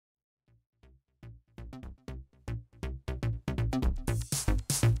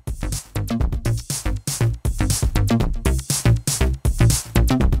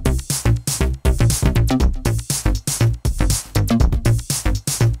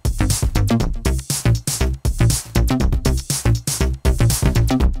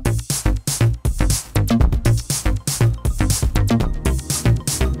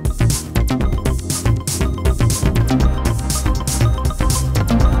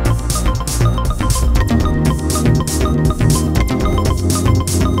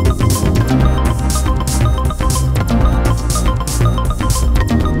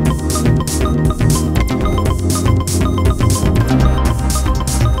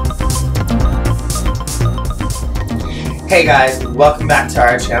Hey guys, welcome back to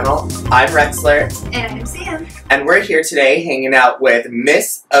our channel. I'm Wrexler. And I'm Sam. And we're here today hanging out with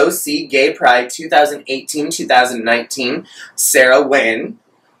Miss OC Gay Pride 2018-2019, Sarah Nguyen.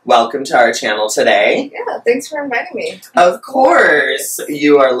 Welcome to our channel today. Yeah, thanks for inviting me. Of course.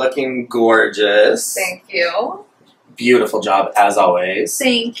 You are looking gorgeous. Thank you. Beautiful job, as always.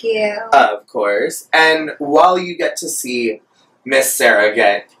 Thank you. Of course. And while you get to see Miss Sarah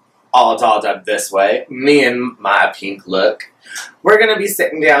get all dolled up this way, me and my pink look, we're going to be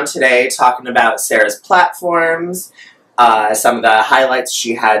sitting down today talking about Sarah's platforms, some of the highlights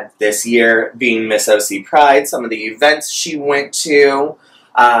she had this year being Miss OC Pride, some of the events she went to,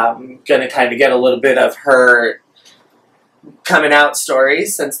 going to kind of get a little bit of her coming out story,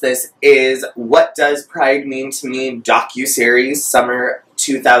 since this is What Does Pride Mean to Me docu-series summer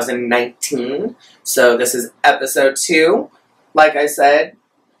 2019. So this is episode 2. Like I said,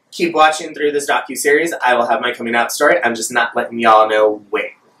 keep watching through this docu-series. I will have my coming out story. I'm just not letting y'all know when.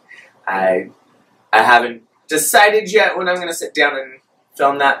 I haven't decided yet when I'm going to sit down and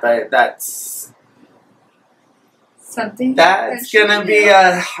film that, but that's something going to be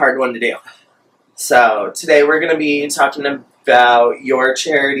a hard one to do. So today we're going to be talking about your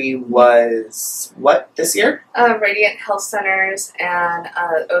charity was what this year? Radiant Health Centers and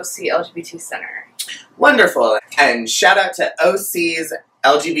OC LGBT Center. Wonderful. And shout out to OC's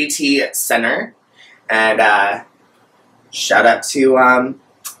LGBT Center, and shout out to,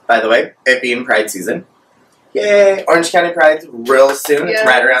 by the way, it being Pride season. Yay! Orange County Pride's real soon. Yes. It's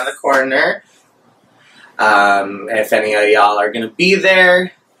right around the corner. If any of y'all are going to be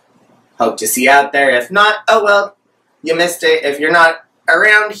there, hope to see you out there. If not, oh well, you missed it. If you're not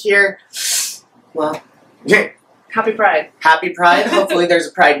around here, well, Happy Pride. Happy Pride. Hopefully there's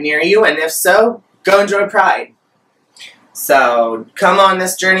a Pride near you, and if so, go enjoy Pride. So, come on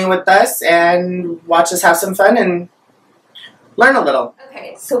this journey with us and watch us have some fun and learn a little.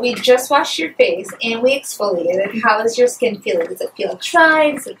 Okay, so we just washed your face and we exfoliated. How is your skin feeling? Does it feel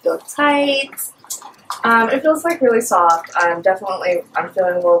dry? Does it feel tight? It feels like really soft. I'm feeling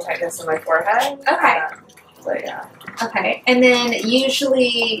a little tightness in my forehead. Okay. But yeah. Okay, and then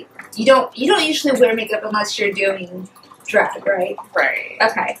usually, you don't usually wear makeup unless you're doing drag, right? Right.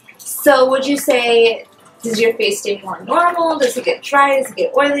 Okay, so would you say, does your face stay more normal? Does it get dry? Does it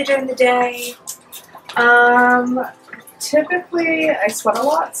get oily during the day? Typically I sweat a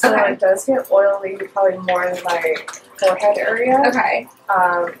lot, so Okay. it does get oily probably more in my forehead area. Okay.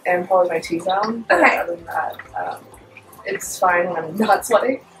 And probably my T-zone. But Okay. other than that, it's fine when I'm not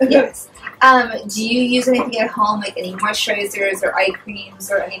sweating. Yes. Do you use anything at home, like any moisturizers or eye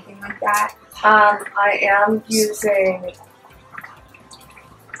creams or anything like that? I am using,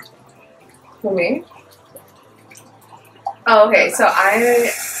 for me? Oh, okay. So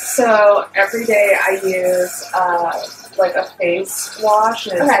every day I use like a face wash,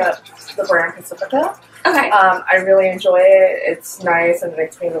 and it's the brand Pacifica. Okay. I really enjoy it. It's nice and it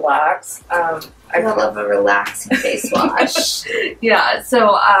makes me relax. I love a relaxing face wash. Yeah.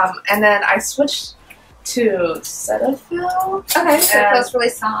 So and then I switched to Cetaphil. Okay. So it feels really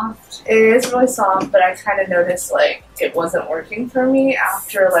soft. It is really soft, but I kind of noticed like it wasn't working for me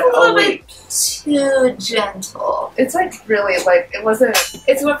after like a week. Too gentle. It's like really like it wasn't.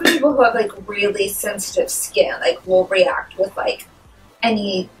 It's more for people who have like really sensitive skin, like will react with like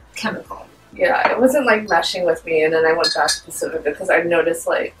any chemical. Yeah, it wasn't like meshing with me, and then I went back to Pacifica because I noticed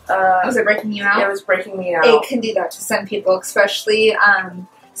like was it breaking you out? It was breaking me out. It can do that to some people, especially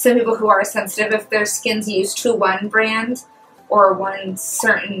some people who are sensitive. If their skin's used to one brand or one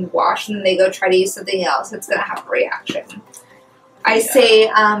certain wash, and then they go try to use something else, it's gonna have a reaction. I say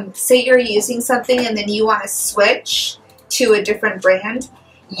you're using something and then you want to switch to a different brand,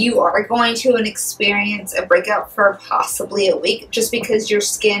 you are going to experience a breakout for possibly a week, just because your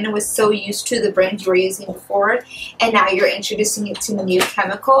skin was so used to the brand you were using before, and now you're introducing it to new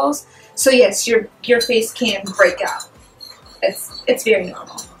chemicals. So yes, your face can break out. It's very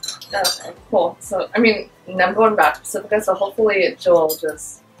normal. Okay, cool. So I mean, I'm going back to Pacifica, so hopefully it will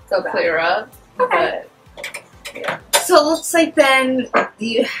just clear up. Okay. But, yeah. So it looks like then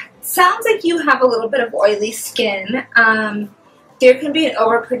sounds like you have a little bit of oily skin. There can be an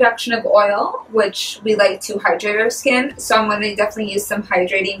overproduction of oil, which we like to hydrate our skin. So I'm going to definitely use some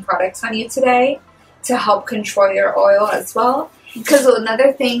hydrating products on you today to help control your oil as well. Because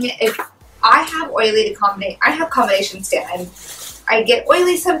another thing, if I have I have combination skin. I get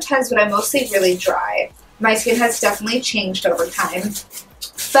oily sometimes, but I'm mostly really dry. My skin has definitely changed over time.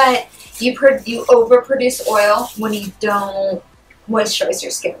 But you overproduce oil when you don't moisturize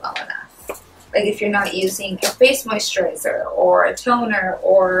your skin well enough. Like if you're not using a face moisturizer or a toner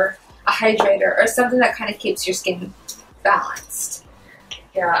or a hydrator or something that kind of keeps your skin balanced.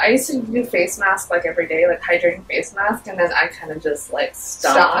 Yeah, I used to do face mask like every day, like hydrating face mask, and then I kind of just like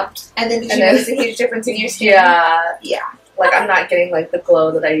stopped. And then did you notice a huge difference in your skin? Yeah. Yeah. Like I'm not getting like the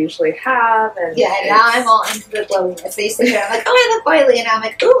glow that I usually have, and yeah. And now I'm all into the glowiness. I used to hear, I'm like, oh, I look oily, and I'm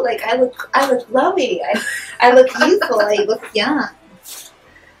like, ooh, like I look glowy. I look youthful. I look young.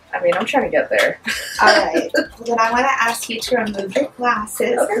 I mean, I'm trying to get there. All right. Well, then I want to ask you to remove your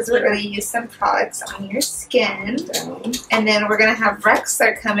glasses because we're going to use some products on your skin. And then we're going to have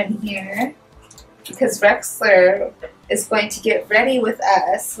Wrexler come in here because Wrexler is going to get ready with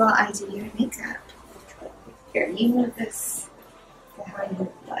us while I do your makeup. Here, you move this for how you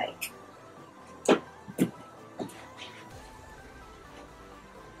would like.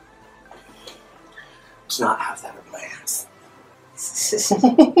 Do not have that in my ass.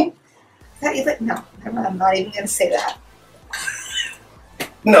 No, I'm not even going to say that.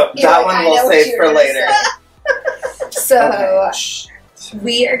 No, that one we'll save for later. So,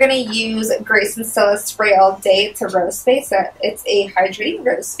 we are going to use Grace and Stella Spray All Day. It's a rose face. It's a hydrating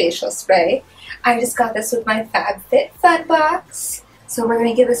rose facial spray. I just got this with my FabFitFun box. So we're going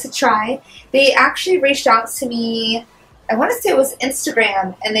to give this a try. They actually reached out to me, I want to say it was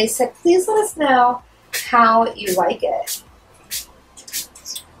Instagram, and they said, please let us know how you like it.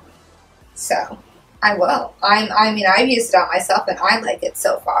 So, I will. I mean, I've used it on myself, and I like it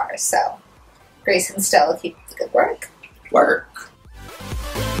so far. So, Grace and Stella, keep up the good work.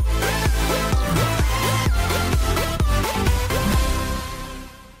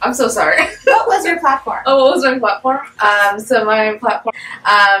 I'm so sorry. What was your platform? Oh, what was my platform? So my platform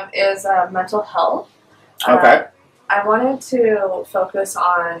is mental health. Okay. I wanted to focus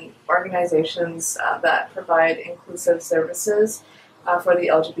on organizations that provide inclusive services for the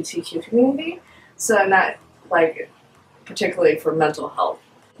LGBTQ community. So not like particularly for mental health.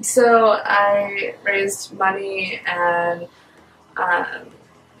 So I raised money and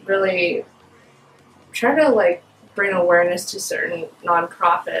really try to like bring awareness to certain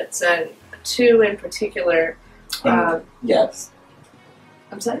nonprofits, and two in particular. Yes.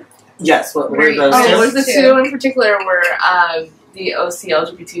 I'm sorry? Yes, what were those Oh, two? the two in particular were the OC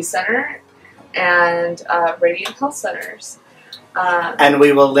LGBT Center and Radiant Health Centers. And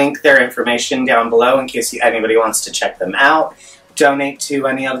we will link their information down below in case anybody wants to check them out. Donate to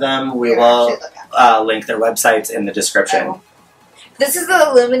any of them. We will link their websites in the description. This is the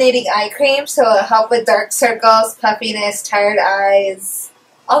illuminating eye cream, so it'll help with dark circles, puffiness, tired eyes,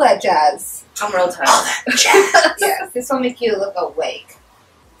 all that jazz. I'm real tired. All that jazz. Yes, this will make you look awake.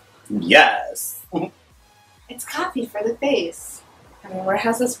 Yes. It's coffee for the face. I mean, where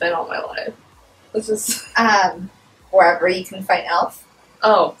has this been all my life? This is wherever you can find Elf.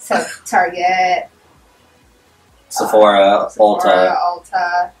 Oh, So Target, Sephora,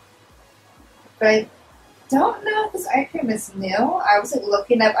 Ulta. But I don't know if this eye cream is new. I was like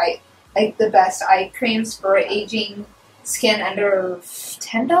looking up like the best eye creams for aging skin under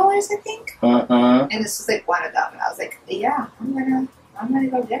 $10, I think. Mm-hmm. And this was like one of them, and I was like, yeah, I'm gonna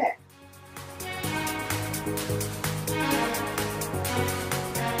go get it.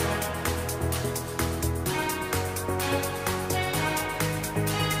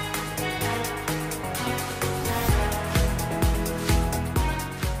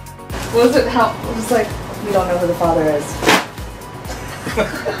 what was it? How it was like? We don't know who the father is.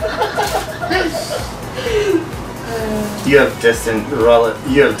 You have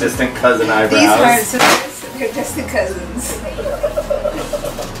distant cousin eyebrows. These aren't sisters, they're distant cousins.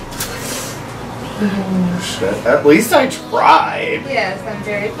 Shit. At least I tried. Yes, I'm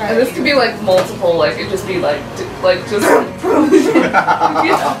very proud And of this could be like multiple. Like it just be like just.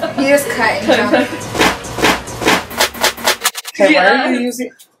 You just cut and jump. Hey, why are you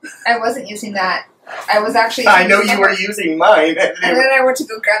using? I wasn't using that. I was actually. I know you were using mine. And then I went to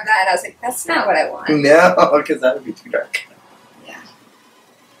go grab that, and I was like, "That's not what I want." No, because that would be too dark. Yeah.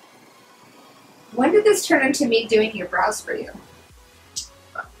 When did this turn into me doing your brows for you?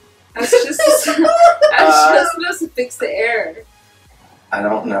 I was just supposed to fix the error. I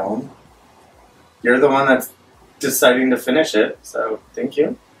don't know. You're the one that's deciding to finish it, so thank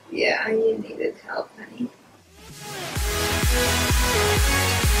you. Yeah, you needed help, honey.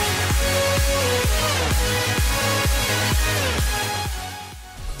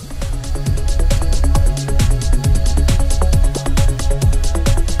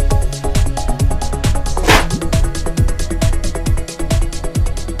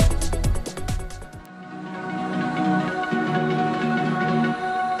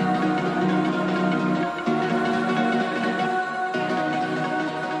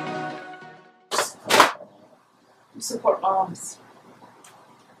 Support moms.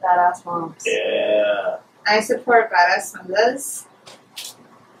 Badass moms. Yeah. I support badass mothers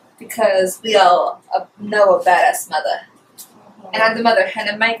because we all know a badass mother. And I'm the mother hen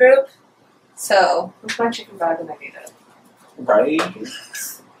in my group, so... Where's my chicken bag when I need it? Right?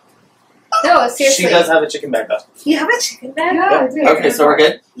 No, seriously. She does have a chicken bag, though. You have a chicken bag? Yeah, I do. Okay, so we're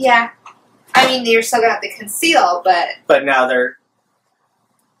good? Yeah. I mean, you're still gonna have to conceal, but... But now they're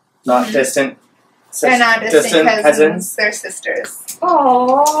not distant. They're not distant cousins. They're sisters.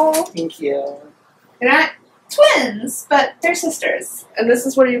 Aww. Thank you. They're not twins, but they're sisters. And this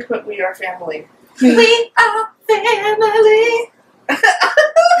is where you put "We Are Family." We are family.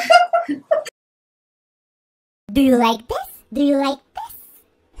 Do you like this? Do you like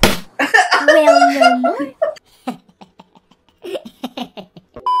this? Well, no more.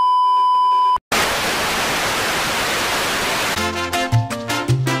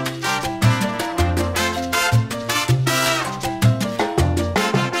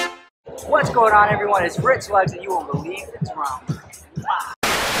 What's going on, everyone? It's Rich Slugs, and you won't believe it's wrong.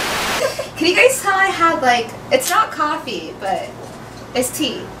 Can you guys tell I had, like, it's not coffee, but it's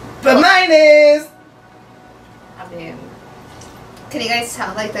tea. But mine is! I mean, Can you guys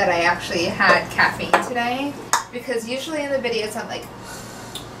tell, like, that I actually had caffeine today? Because usually in the videos I'm like,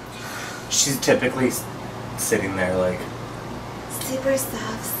 She's typically sitting there like... super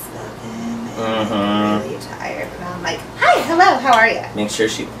soft spoken Mhm. and really tired. And I'm like, hi, hello, how are you? Make sure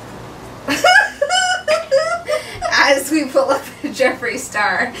she... As we pull up at Jeffree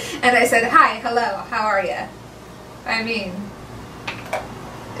Star, and I said, hi, hello, how are you? I mean,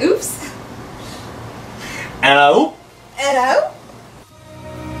 oops. Hello? Hello?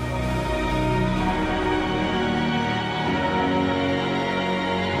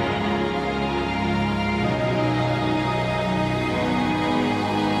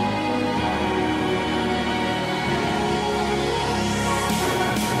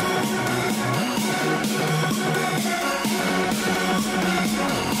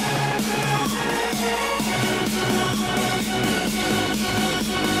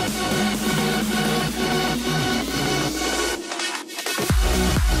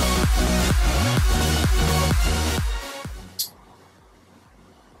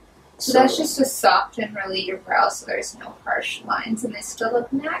 So that's just to soften really your brows so there's no harsh lines and they still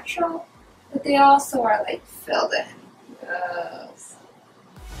look natural, but they also are like filled in. yes.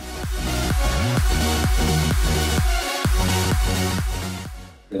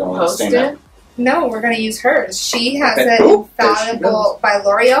 You don't want to Post stand up. it. No, we're going to use hers. She has Okay. it Oop, there she Infallible by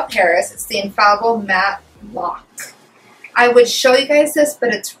L'Oreal Paris. It's the Infallible Matte Lock. I would show you guys this,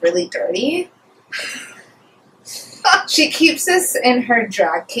 but it's really dirty. She keeps this in her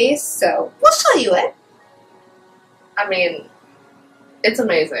drag case, so we'll show you it. I mean, it's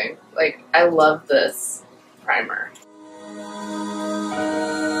amazing. Like, I love this primer.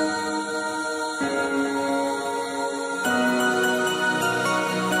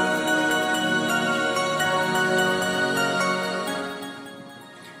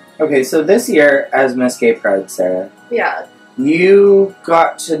 Okay, so this year, as Miss Gay Pride, Sarah, Yeah. you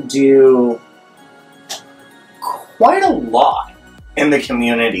got to do quite a lot in the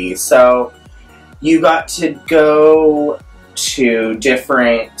community. So you got to go to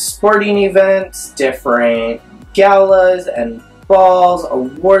different sporting events, different galas and balls,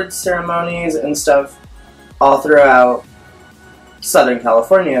 award ceremonies and stuff all throughout Southern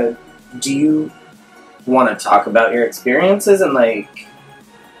California. Do you want to talk about your experiences and like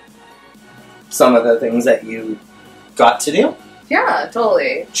some of the things that you got to do? Yeah,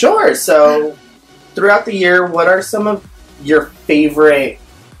 totally. Sure. So, throughout the year, what are some of your favorite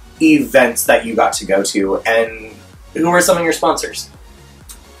events that you got to go to, and who are some of your sponsors?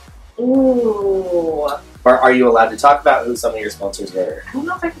 Ooh. Or are you allowed to talk about who some of your sponsors were? I don't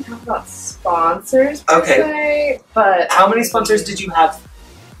know if I can talk about sponsors per Okay. se, but How many sponsors did you have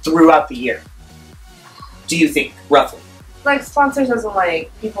throughout the year? Do you think, roughly? like sponsors as in like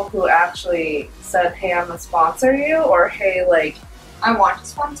people who actually said, "Hey, I'm gonna sponsor you," or "Hey, like I want to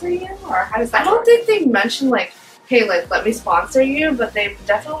sponsor you, or how does that I don't work? think they mentioned like, "Hey, like let me sponsor you," but they've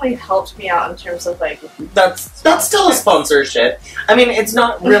definitely helped me out in terms of like That's still a sponsorship. I mean, it's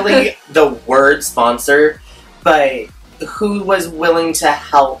not really the word sponsor, but who was willing to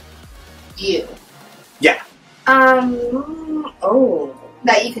help? You. oh,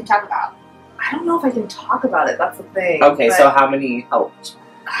 That you can talk about. I don't know if I can talk about it. That's the thing. Okay, but- so how many helped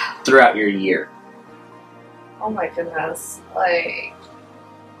throughout your year, oh my goodness, like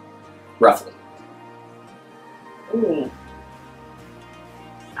roughly? ooh,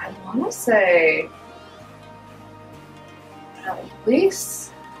 I want to say at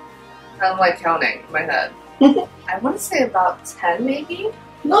least I'm like counting in my head. I want to say about 10 maybe.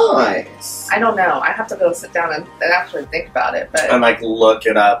 Nice. I don't know. I have to go sit down and actually think about it. But And like look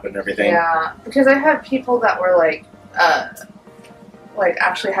it up and everything. yeah, because I had people that were like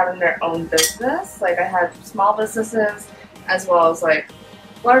actually having their own business. Like I had small businesses as well as like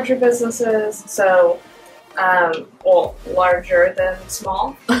larger businesses. So, well, larger than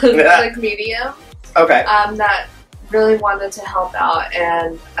small, like medium. Okay. That really wanted to help out,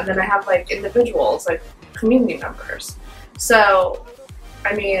 and then I have like individuals, like community members. So,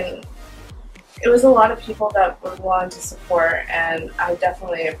 I mean, it was a lot of people that were willing to support, and I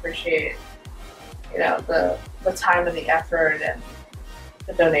definitely appreciate, you know, the time and the effort and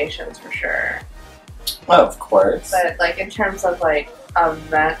the donations for sure. Oh, of course. But like in terms of like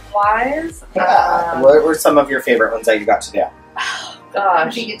event-wise, what were some of your favorite ones that you got to do?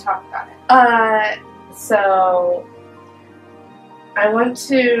 gosh, We can talk about it. So I went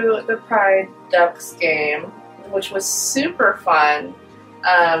to the Pride Ducks game, which was super fun.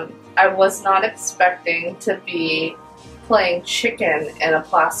 I was not expecting to be playing chicken in a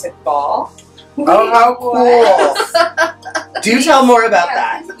plastic ball. Oh, how cool! Do tell more about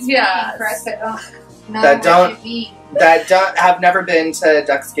that. Yeah. That don't have never been to a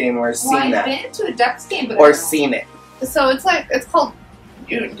Ducks game or seen I've that been to a Ducks game, but or seen it. So it's like it's called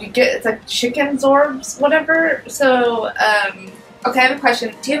you get it's like chicken zorbs, whatever. So okay, I have a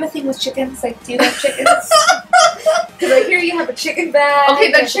question. Do you have a thing with chickens? Like, do you have chickens? Because I hear you have a chicken bag.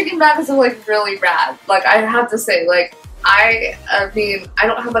 okay, the chicken bag is like really rad. Like I have to say, like I mean, I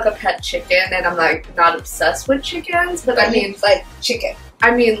don't have like a pet chicken, and I'm like not obsessed with chickens, but I mean, like chicken. I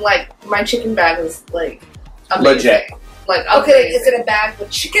mean, like my chicken bag is like amazing. Legit. Like Okay, amazing. is it a bag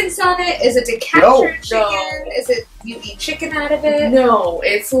with chickens on it? Is it to capture No. chicken? No. Is it you eat chicken out of it? No,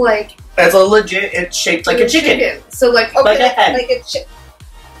 it's like It's a legit. It's shaped like a chicken. So like Okay, Like a hen. like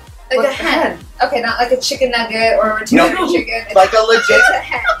a like a hen. Okay, not like a chicken nugget or a No. rotisserie chicken. It's Like a legit, it's a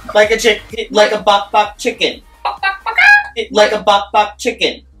hen. like a chick, like a bok chicken. Like a bok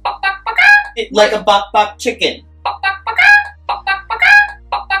chicken. Like a bok chicken.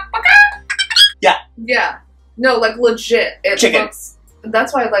 yeah. No, like legit. It Chicken. looks.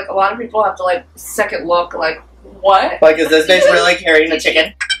 That's why like a lot of people have to like second look. Like what? Like, is this bitch really carrying a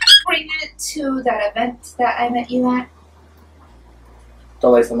chicken? Bring it to that event that I met you at, The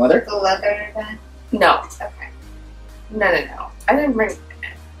lace and leather? the leather event. No, Okay, no. I didn't bring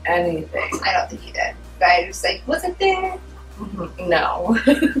anything. I don't think you did. But I was like, was it there? No.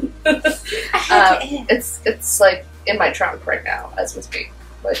 I had to in. It's like in my trunk right now as we speak.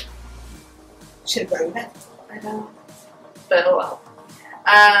 Like Should have brought it. I know, but oh well.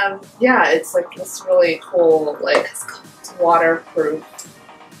 Yeah, it's like this really cool, like waterproof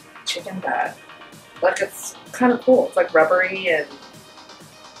chicken bag. Like it's kind of cool. It's like rubbery and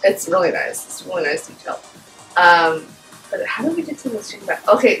it's really nice. It's really nice detail. But how did we get to this chicken bag?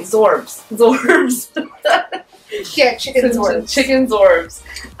 Okay, zorbs. Yeah, chicken zorbs. Chicken zorbs.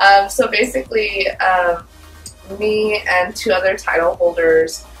 So basically, me and 2 other title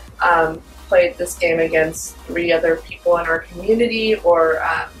holders played this game against 3 other people in our community or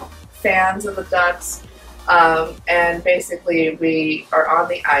fans of the Ducks. And basically, we are on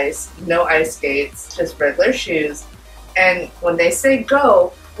the ice, no ice skates, just regular shoes. And when they say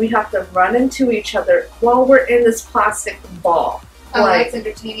go, we have to run into each other while we're in this plastic ball. Oh, like, that's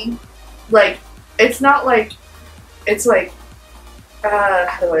entertaining. like it's not like it's like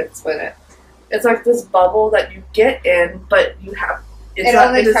how do I explain it? It's like this bubble that you get in, but you have It's not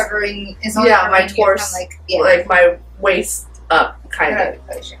only it is- covering. It's yeah, only my covering you from, torso, like, yeah. like my waist up, kind of.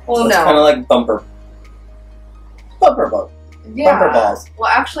 Well, It's kind of no, like bumper ball. yeah. Bumper balls. Well,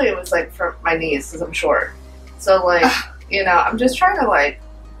 actually, it was like for my knees because I'm short. So like, you know, I'm just trying to like,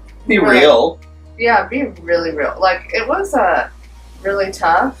 Be real. yeah, be really real. Like it was really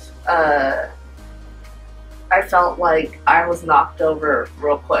tough. I felt like I was knocked over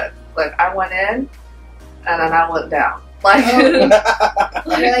real quick. Like I went in, and then I went down. Like, You're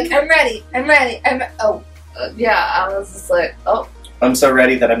like, I'm ready. yeah, I was just like, oh, I'm so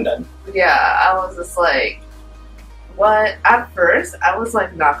ready that I'm done. yeah, I was just like, what? At first, I was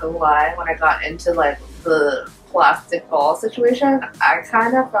like, not gonna lie, when I got into like the plastic ball situation, I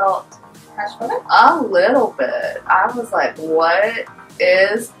kind of felt a little bit. I was like, what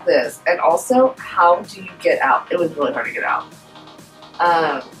is this? And also, how do you get out? It was really hard to get out.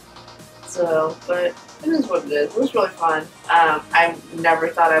 But it is what it is. It was really fun. I never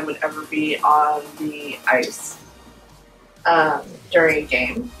thought I would ever be on the ice during a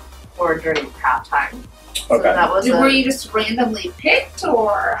game or during halftime. So Okay. that was Were you just randomly picked,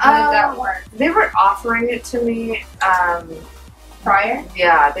 or how did that work? They were offering it to me. Prior?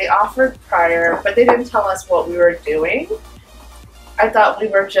 Yeah, they offered prior, but they didn't tell us what we were doing. I thought we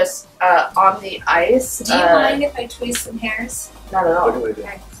were just on the ice. Do you mind if I twist some hairs? Not at all. What do we do?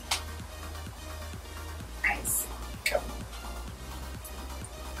 Nice.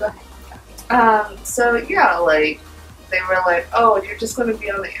 Go ahead. So yeah, like they were like, oh, you're just gonna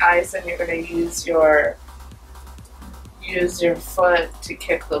be on the ice and you're gonna use your foot to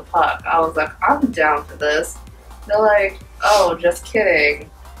kick the puck. I was like, I'm down for this. They're like, oh, just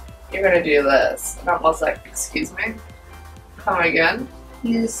kidding. You're gonna do this. And I was like, excuse me? Come again?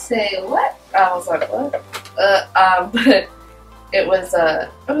 You say what? I was like, what? But it was a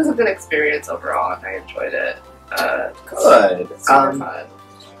good experience overall, and I enjoyed it. Good. Super fun.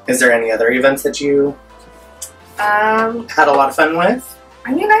 Is there any other events that you had a lot of fun with?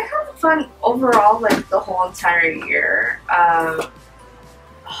 I mean, I had fun overall, like the whole entire year. Oh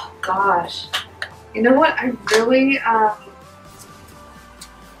gosh, you know what? I really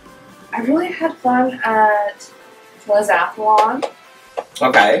had fun at Lizathlon.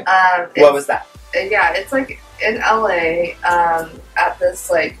 Okay. What was that? Yeah, it's like in LA at this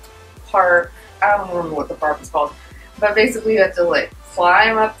like park. I don't remember what the park was called, but basically you have to like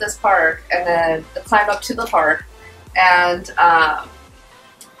climb up this park and then climb up to the park, and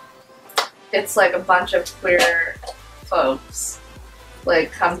it's like a bunch of queer folks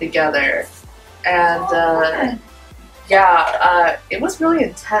like come together, and yeah, it was really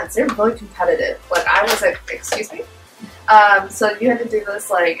intense. They were really competitive. Like I was like, excuse me. So you had to do this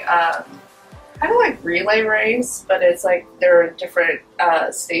like kind of like relay race, but it's like there are different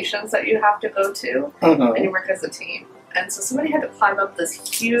stations that you have to go to, and you work as a team. And so somebody had to climb up this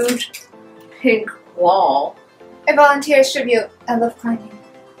huge pink wall. I volunteer as tribute. I love climbing.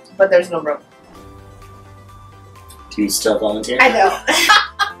 But there's no rope. Do you still volunteer? I know.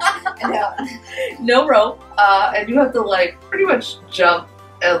 I know. No rope. And you have to like pretty much jump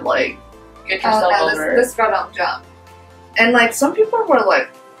and like get yourself over. This girl don't jump. And like some people were like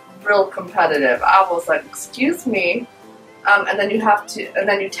real competitive. I was like, excuse me. And then you have to, and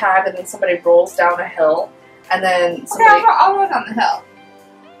then you tag, and then somebody rolls down a hill, and then somebody, okay, I'll run on the hill.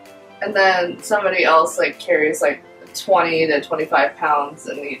 and then somebody else like carries like 20 to 25 pounds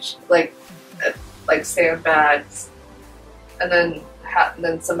in each like sandbags, and then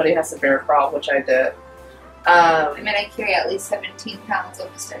somebody has to bear crawl, which I did. I mean, I carry at least 17 pounds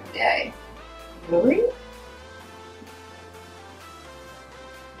almost every day. Really?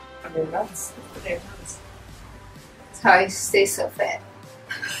 I mean, that's pretty intense. That's how I stay so fit.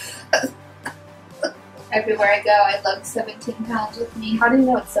 Everywhere I go, I lug 17 pounds with me. How do you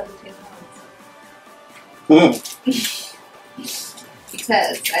know it's 17 pounds? Because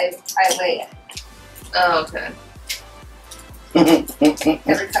I weigh it. Oh, okay.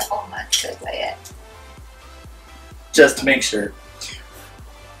 Every couple of months I weigh it. Just to make sure.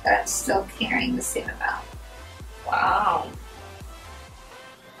 But I'm still carrying the same amount. Wow.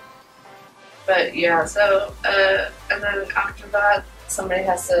 But yeah, so, and then after that, somebody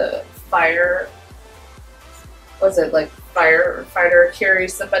has to fire, was it like firefighter carry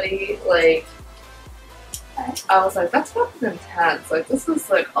somebody, like, I was like, that's fucking intense, like, this is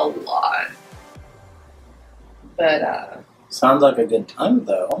like a lot. But, Sounds like a good time,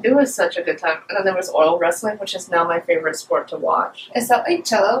 though. it was such a good time. And then there was oil wrestling, which is now my favorite sport to watch. Is that like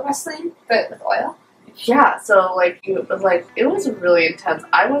jello wrestling, but with oil? Yeah, so like it was really intense.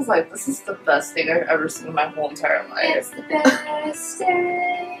 I was like, this is the best thing I've ever seen in my whole entire life. It's the best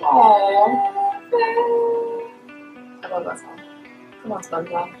day. Aww. I love that song. Come on,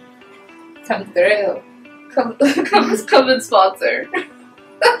 SpongeBob. Come through. Come and sponsor.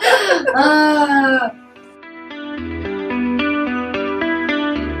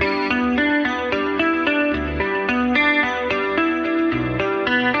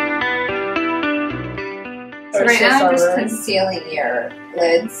 So right now I'm just concealing your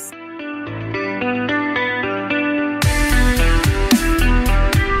lids.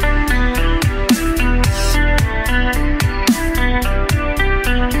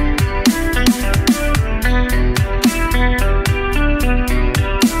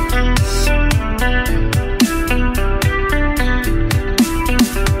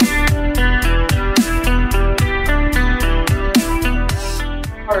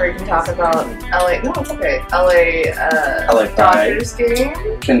 Or we can talk about LA. No, it's okay. LA LA Pride. Dodgers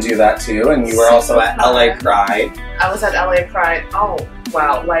game. Can do that too. And you were also at LA Pride. I was at LA Pride. Oh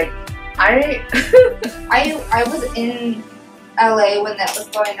wow! Like I was in LA when that was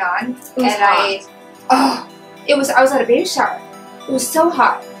going on, hot. I was at a baby shower. It was so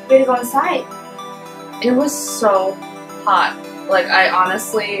hot. We had to go inside. It was so hot. Like I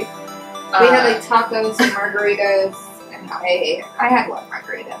honestly, We had like tacos and margaritas, and I had one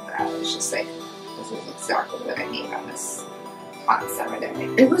margarita, but I was just like, this is exactly what I need on this hot summer day.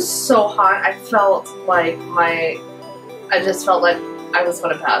 It was so hot. I felt like I just felt like I was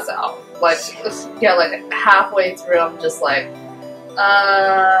gonna pass out. Like, yeah, like halfway through, I'm just like,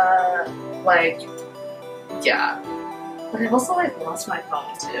 yeah. But I've also like lost my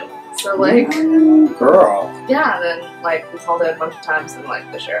phone too. So like, girl. yeah. Then like we called it a bunch of times, and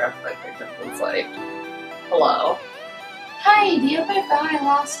like the sheriff like picked up and was like, "Hello." Hi, do you have my phone? I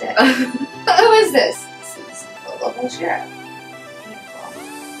lost it. Who is this? This is the local sheriff.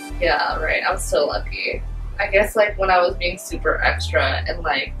 Yeah, right. I'm so lucky. I guess like when I was being super extra and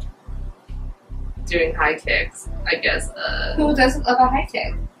like doing high kicks, I guess. Who doesn't love a high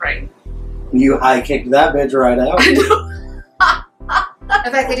kick? Right. You high kicked that bitch right out. I know.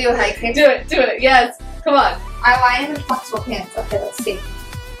 If I could do a high kick. Do it. Yes. Come on. I lie in flexible pants. Okay, let's see.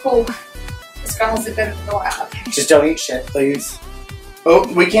 Oh, this girl hasn't been in a while. Okay. Just don't eat shit, please.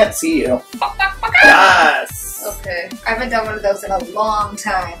 Oh, we can't see you. Yes! Okay. I haven't done one of those in a long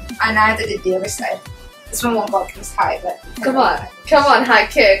time. I neither did the other side. This one won't go as high, but Come on, high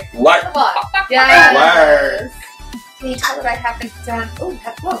kick. What? Come on. Yes. Work. Can you tell that I haven't done? Oh,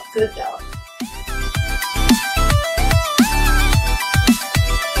 that felt good though.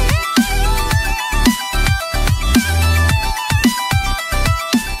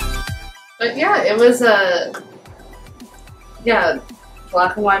 But yeah, it was a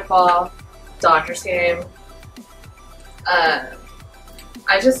black and white ball, Dodgers game.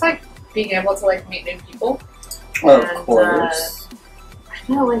 I just like being able to like meet new people. Of And, course. I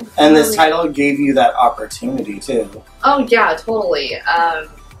feel like And this really- title gave you that opportunity too. Oh yeah, totally.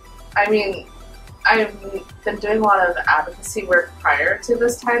 I mean, I've been doing a lot of advocacy work prior to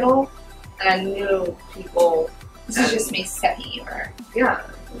this title, and I knew people. This is just me setting your Yeah.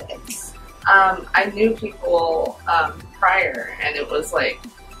 legs. I knew people prior, and it was like,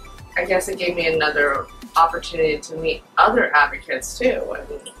 I guess it gave me another opportunity to meet other advocates too.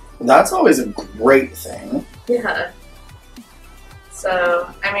 And, That's always a great thing. yeah. So,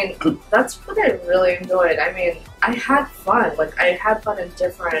 I mean, that's what I really enjoyed. I mean, I had fun. Like, I had fun in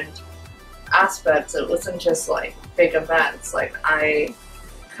different aspects. It wasn't just like big events. Like, I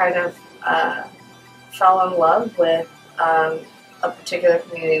kind of fell in love with a particular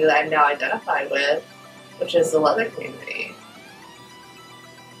community that I now identify with, which is the leather community.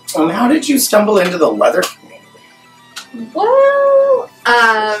 And how did you stumble into the leather community? Well,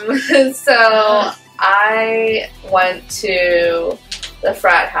 so I went to the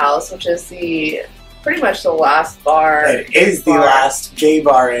frat house, which is pretty much the last bar. It is the last gay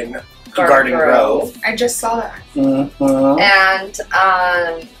bar in Garden Grove. I just saw that. Mm-hmm.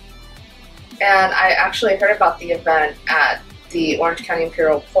 And I actually heard about the event at the Orange County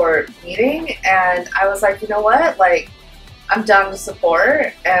Imperial Port meeting, and I was like, you know what, like, I'm down to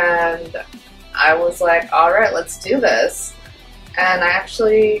support, and I was like, all right, let's do this. And I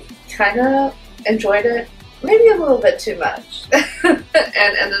actually kind of enjoyed it, maybe a little bit too much, and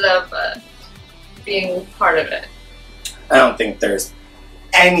ended up being part of it. I don't think there's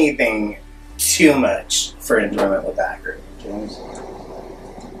anything too much for enjoyment with that group, James.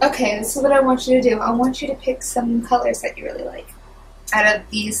 Okay, this is what I want you to do. I want you to pick some colors that you really like out of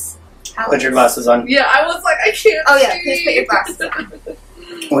these palettes. Put your glasses on. Yeah, I was like, I can't Oh yeah, see. please put your glasses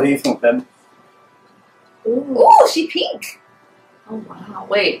on. What do you think, babe? Ooh. Ooh, she pink. Oh wow.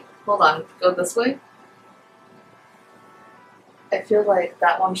 Wait, hold on. Go this way. I feel like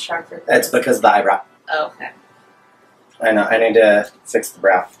that one's sharper than That's because of the eyebrow. Oh, okay. I know, I need to fix the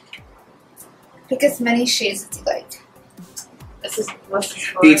brow. Pick as many shades as you like. What's this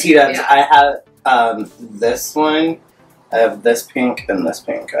for? BT dubs, Yeah. I have this one, I have this pink, and this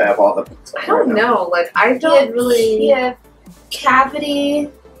pink. I have all the pinks. I don't know. Like, I don't really. You have cavity,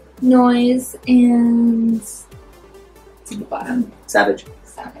 noise, and to the bottom. Savage.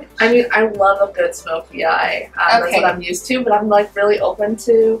 Savage. I mean, I love a good smoky eye. That's Okay. what I'm used to, but I'm like really open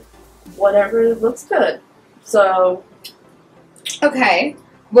to whatever looks good. So, Okay.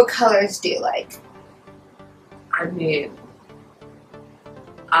 What colors do you like? I mean,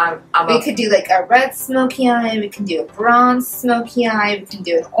 I'm We a could do like a red smoky eye, we can do a bronze smoky eye, we can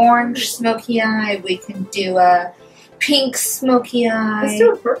do an orange smoky eye, we can do a pink smoky eye. let's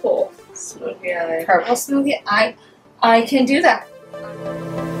do a purple smoky eye. Purple smoky eye. I can do that.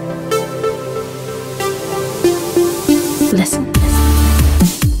 Listen.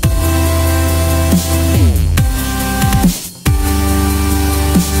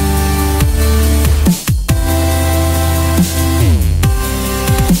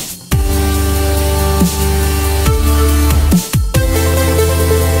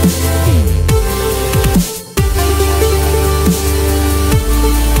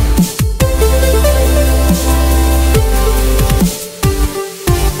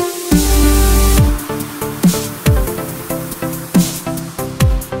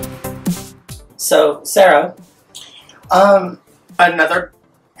 So, Sarah, another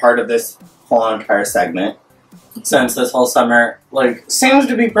part of this whole entire segment, since this whole summer, like, seems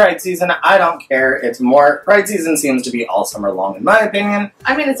to be Pride season. I don't care. It's more, Pride season seems to be all summer long, in my opinion.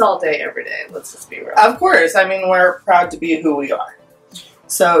 I mean, it's all day, every day. Let's just be real. Of course. I mean, we're proud to be who we are.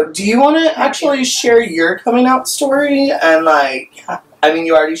 So, do you want to actually share your coming out story? And, like, I mean,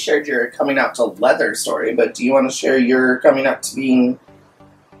 you already shared your coming out to leather story, but do you want to share your coming out to being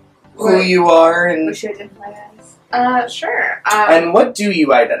who you are? And What you identify as? Sure. and what do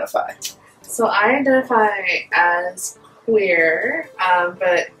you identify? So I identify as queer,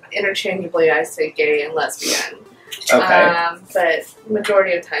 but interchangeably I say gay and lesbian. Okay. But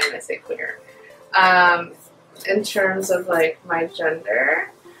majority of the time I say queer. In terms of, like, my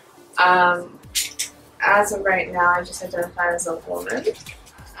gender, as of right now, I just identify as a woman.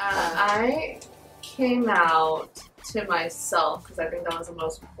 I came out to myself because I think that was the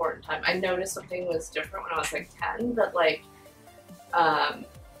most important time. I noticed something was different when I was, like, 10, but, like,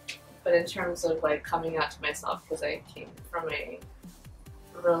 but in terms of, like, coming out to myself, because I came from a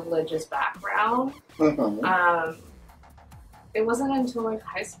religious background, it wasn't until, like,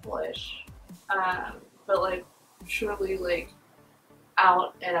 high school-ish, but, like, truly, like,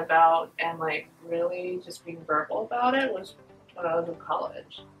 out and about and, like, really just being verbal about it was when I was in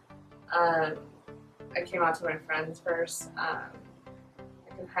college. I came out to my friends first, like,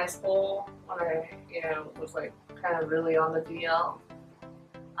 in high school, when I, you know, was, like, kind of really on the DL.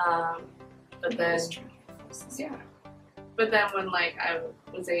 But then, yeah. But then when, like, I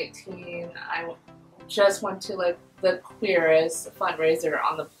was 18, I just went to, like, the queerest fundraiser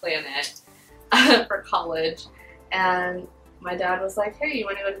on the planet for college, and my dad was like, hey, you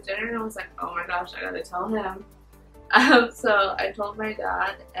want to go to dinner? And I was like, oh my gosh, I gotta tell him. So I told my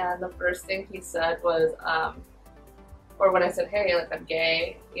dad, and the first thing he said was, or when I said, hey, like, I'm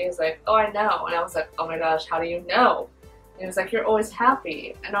gay, he was like, oh, I know. And I was like, oh my gosh, how do you know? And he was like, you're always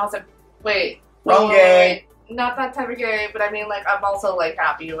happy. And I was like, wait. Wrong gay. Not that type of gay, but I mean, like, I'm also, like,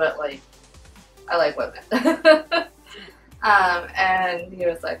 happy, but, like, I like women. And he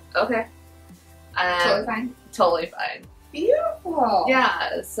was like, okay. Totally fine. Totally fine. Beautiful.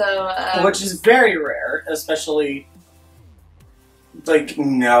 Yeah, so... Which is very rare, especially, like,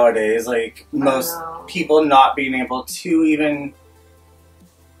 nowadays. Like, most people not being able to even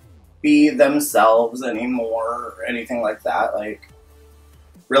be themselves anymore or anything like that, like,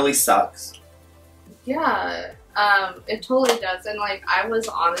 really sucks. Yeah, it totally does. And, like, I was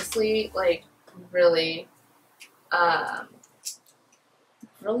honestly, like, really,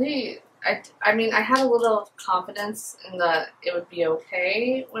 I mean, I had a little confidence in that it would be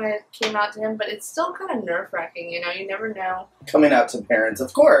okay when I came out to him, but it's still kind of nerve-wracking, you know? You never know. Coming out to parents,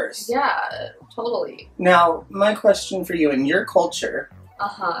 of course. Yeah, totally. Now, my question for you, in your culture,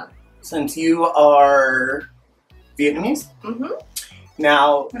 since you are Vietnamese,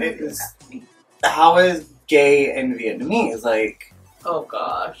 now, how is gay in Vietnamese? Like, oh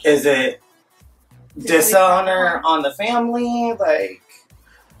gosh. Is it dishonor on the family? Like,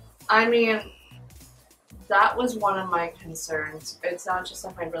 I mean, that was one of my concerns. It's not just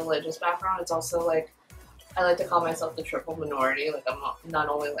like my religious background, it's also like, I like to call myself the triple minority. Like, I'm not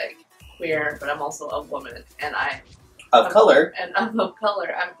only like queer, but I'm also a woman, and I'm of color.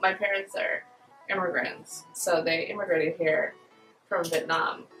 My parents are immigrants, so they immigrated here from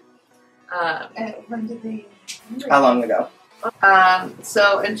Vietnam. And when did they immigrate? How long ago?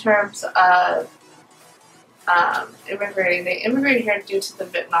 So in terms of immigrating, they immigrated here due to the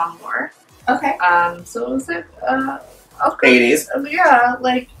Vietnam War. Okay. So it was like 80s. Yeah,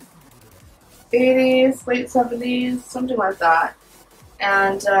 like 80s, late 70s, something like that.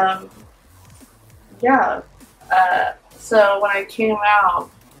 And yeah. So when I came out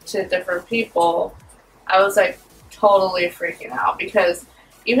to different people, I was like totally freaking out, because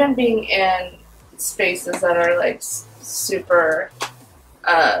even being in spaces that are like super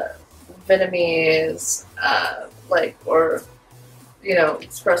Vietnamese, like, or, you know,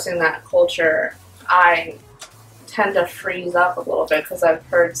 expressing that culture, I tend to freeze up a little bit because I've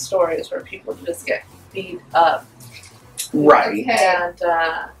heard stories where people just get beat up. Right. Okay. And,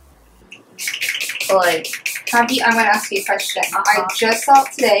 like... I'm going to ask you a question. I just saw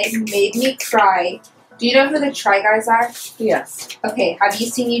it today, made me cry. Do you know who the Try Guys are? Yes. Okay, have you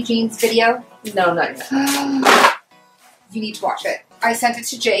seen Eugene's video? No, not yet. You need to watch it. I sent it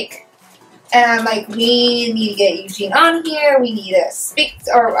to Jake, and I'm like, we need to get Eugene on here. We need to speak,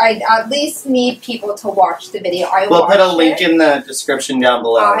 or I at least need people to watch the video. We'll put a link in the description down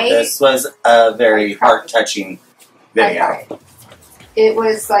below. This was a very heart-touching video. It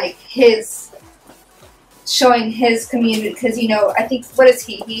was like his, showing his community, because, you know, I think, what is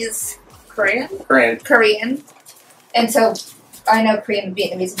he? He's Korean. And so I know Korean and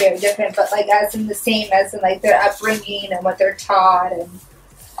Vietnamese are very different, but like as in the same as in like their upbringing and what they're taught and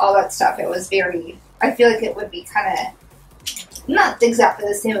all that stuff. It was very, I feel like it would be kind of not exactly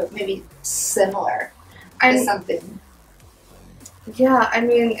the same, but maybe similar to something. Yeah, I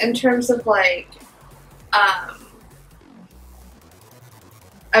mean, in terms of like,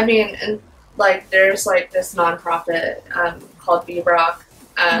 there's like this nonprofit called VBROC.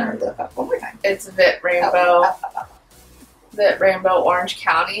 One more time. It's Vit Rainbow Orange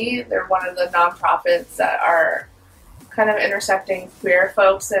County. They're one of the nonprofits that are kind of intersecting queer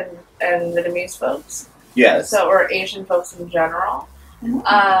folks and Vietnamese folks. Yes. Or Asian folks in general.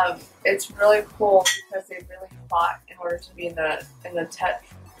 Mm-hmm. It's really cool because they really fought in order to be in the Tet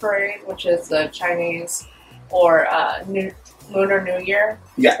Parade, which is the Chinese or Lunar New Year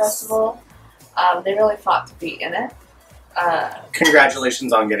festival. They really fought to be in it.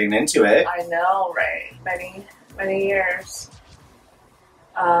 Congratulations on getting into it. I know, right? Many years.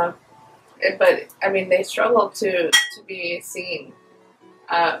 But I mean, they struggled to be seen.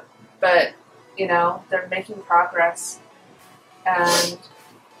 But you know, they're making progress, and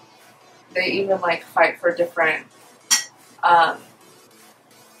they even like fight for different,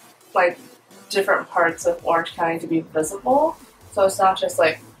 different parts of Orange County to be visible. So it's not just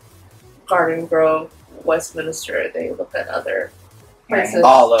like Garden Grove, Westminster. They look at other places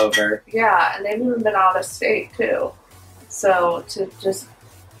all over. Yeah, and they've even been out of state too. So to just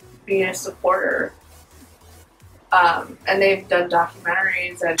be a supporter, and they've done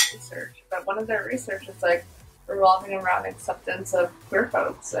documentaries and research. But one of their research is like revolving around acceptance of queer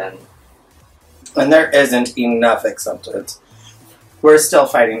folks, and there isn't enough acceptance. We're still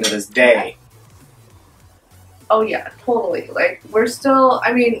fighting to this day. Oh yeah, totally. Like we're still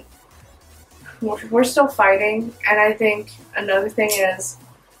fighting, and I think another thing is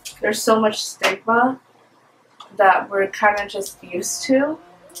there's so much stigma that we're kind of just used to,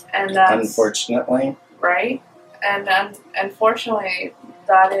 and that's unfortunately right. And unfortunately,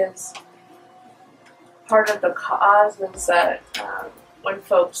 that is part of the cause is that when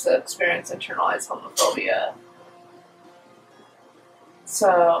folks experience internalized homophobia.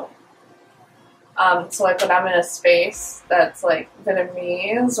 So like when I'm in a space that's like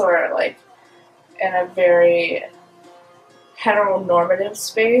Vietnamese or like in a very heteronormative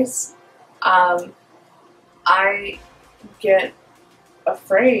space, I get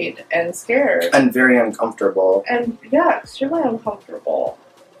afraid and scared. And very uncomfortable. And yeah, extremely uncomfortable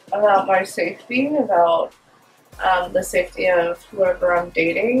about my safety, about the safety of whoever I'm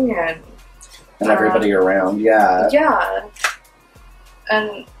dating and everybody around, yeah. Yeah.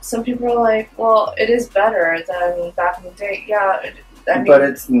 And some people are like, well, it is better than back in the day. Yeah, but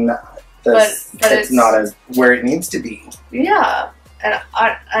it's not. It's not as where it needs to be. Yeah, and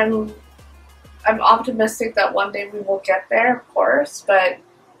I'm optimistic that one day we will get there, of course. But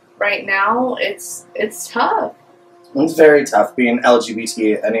right now, it's tough. It's very tough being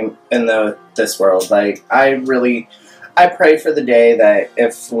LGBT. I mean, in this world, like I pray for the day that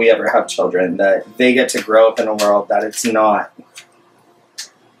if we ever have children, that they get to grow up in a world that it's not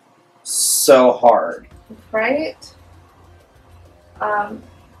so hard. Right?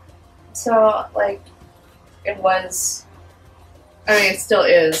 So, like, it still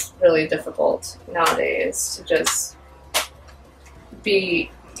is really difficult nowadays to just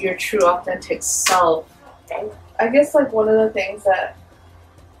be your true, authentic self. I guess, like, one of the things that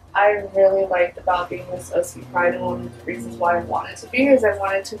I really liked about being this OC Pride, and one of the reasons why I wanted to be, is I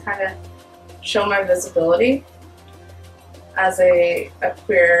wanted to kind of show my visibility as a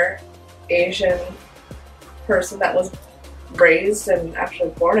queer Asian person that was raised and actually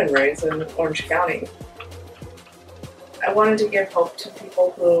born and raised in Orange County. I wanted to give hope to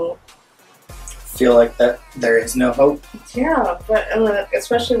people who feel like that there is no hope. Yeah, but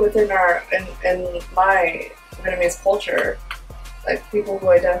especially within in my Vietnamese culture, like people who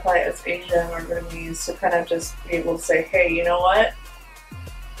identify as Asian or Vietnamese, to kind of just be able to say, hey, you know what?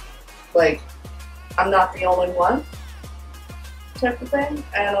 Like, I'm not the only one, type of thing.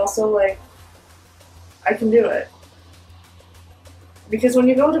 And also, like, I can do it. Because when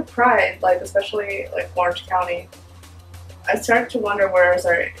you go to Pride, like, especially, like, Orange County, I start to wonder where's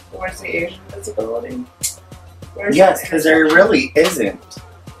the Asian visibility? Yes, because there really isn't.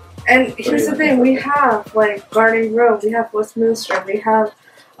 And here's the thing, we have, like, Garden Grove, we have Westminster, we have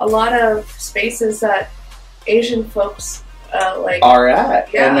a lot of spaces that Asian folks, are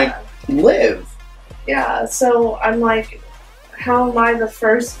at, and, like, live. Yeah, so I'm like, how am I the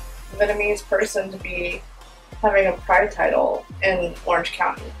first Vietnamese person to be having a Pride title in Orange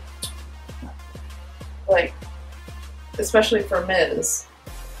County? Like, especially for Ms.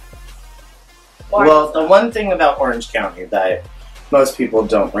 Why? Well, the one thing about Orange County that most people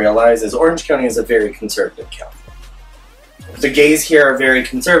don't realize is Orange County is a very conservative county. The gays here are very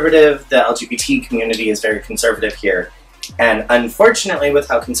conservative, the LGBT community is very conservative here, and unfortunately with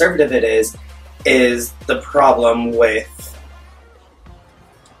how conservative it is the problem with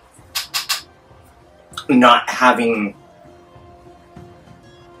not having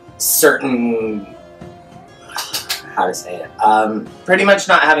certain, how to say it, pretty much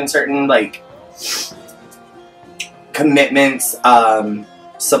not having certain, like, commitments,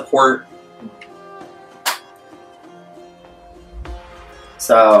 support.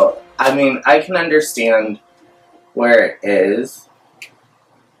 So, I mean, I can understand where it is,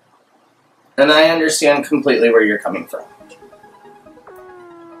 and I understand completely where you're coming from.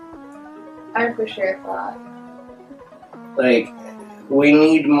 I appreciate that. Like, we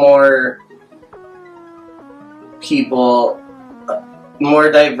need more people,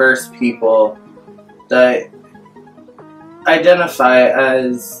 more diverse people that identify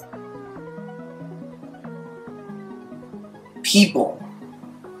as people.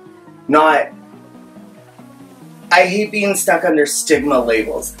 Not, I hate being stuck under stigma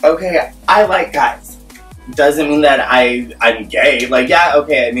labels. Okay, I like guys. Doesn't mean that I'm gay. Like, yeah,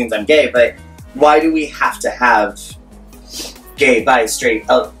 okay, it means I'm gay, but why do we have to have gay, bi, straight,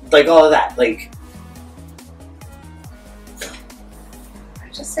 like all of that? Like, I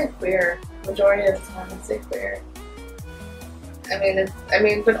just say queer. Majority of the time I say queer. I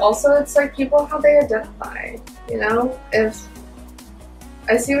mean, but also it's like people how they identify, you know? If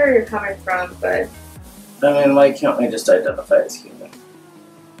I see where you're coming from, but I mean, why can't we just identify as human?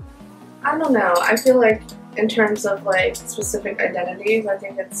 I don't know. I feel like in terms of like specific identities, I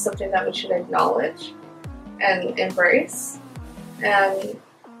think it's something that we should acknowledge and embrace. And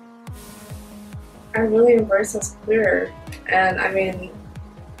I really embrace us queer, and I mean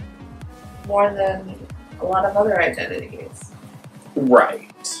more than a lot of other identities.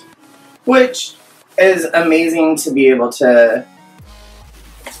 Right. Which is amazing to be able to,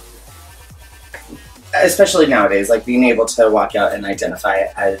 especially nowadays, like being able to walk out and identify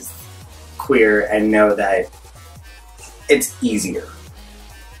as queer and know that it's easier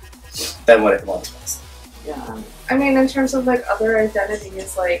than what it once was. Yeah. I mean, in terms of like other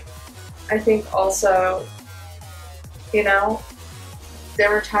identities, like I think also, you know, there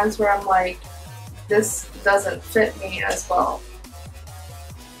were times where I'm like, this doesn't fit me as well.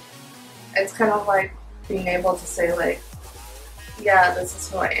 It's kind of like being able to say like, yeah, this is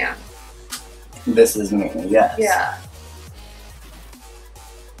who I am. This is me, yes. Yeah.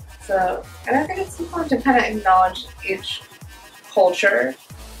 So, and I think it's important to kind of acknowledge each culture,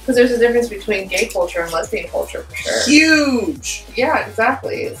 because there's a difference between gay culture and lesbian culture for sure. Huge! Yeah,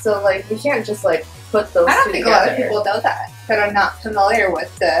 exactly. So like, we can't just like put those I don't two think together. a lot of people know that are not familiar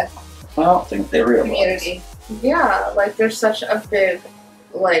with the I don't think they realize. community. Yeah, like there's such a big,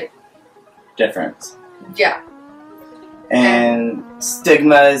 like, Difference. yeah. And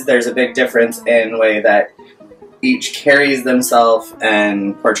stigmas, there's a big difference in the way that each carries themselves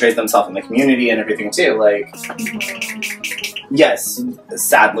and portrays themselves in the community and everything too. Like, yes,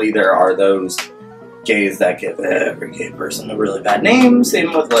 sadly there are those gays that give every gay person a really bad name.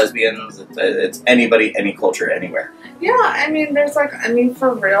 Same with lesbians. It's anybody, any culture, anywhere. Yeah, I mean, there's like, I mean,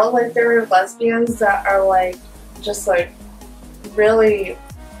 for real, like there are lesbians that are like, just like, really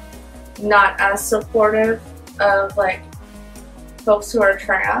not as supportive of like folks who are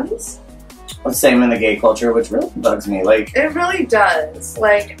trans. Same in the gay culture, which really bugs me. Like, it really does.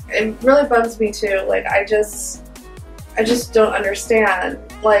 Like, it really bugs me too. Like, I just don't understand.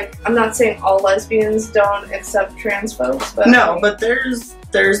 Like, I'm not saying all lesbians don't accept trans folks, but no, but there's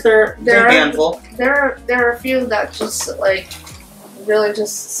their handful. There are a few that just like really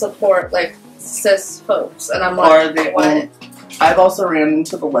just support like cis folks, and I'm like, what? I've also ran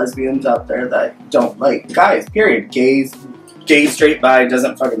into the lesbians out there that don't like guys, period. Gays, gay, straight, bi,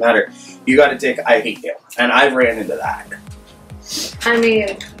 doesn't fucking matter. You got a dick, I hate you. And I've ran into that. I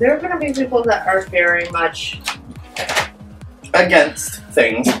mean, there are going to be people that are very much against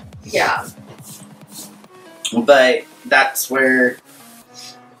things. Yeah. But that's where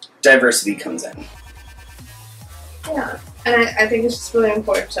diversity comes in. Yeah. And I think it's just really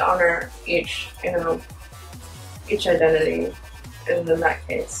important to honor each, you know, each identity in that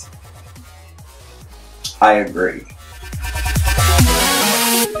case. I agree.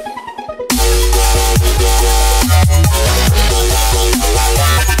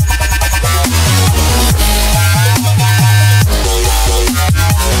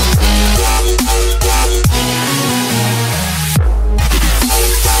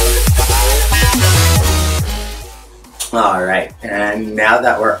 Alright, and now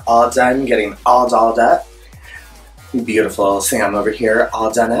that we're all done getting all dolled up, beautiful Sam over here, all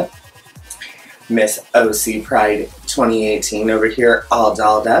done up. Miss OC Pride 2018 over here, all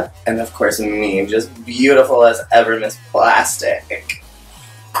dolled up. And of course me, just beautiful as ever, Miss Plastic.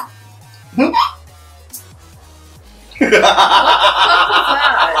 What was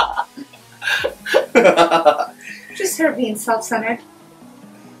that? Just her being self-centered.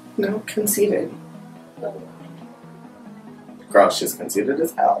 No, conceited. Girl, she's conceited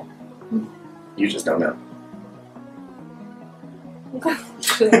as hell. You just don't know.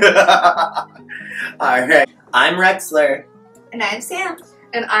 Alright, I'm Wrexler. And I'm Sam.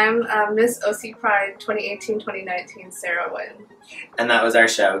 And I'm Miss OC Pride 2018-2019, Sarah Nguyen. And that was our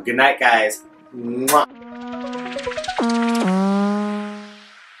show. Good night, guys. Mwah.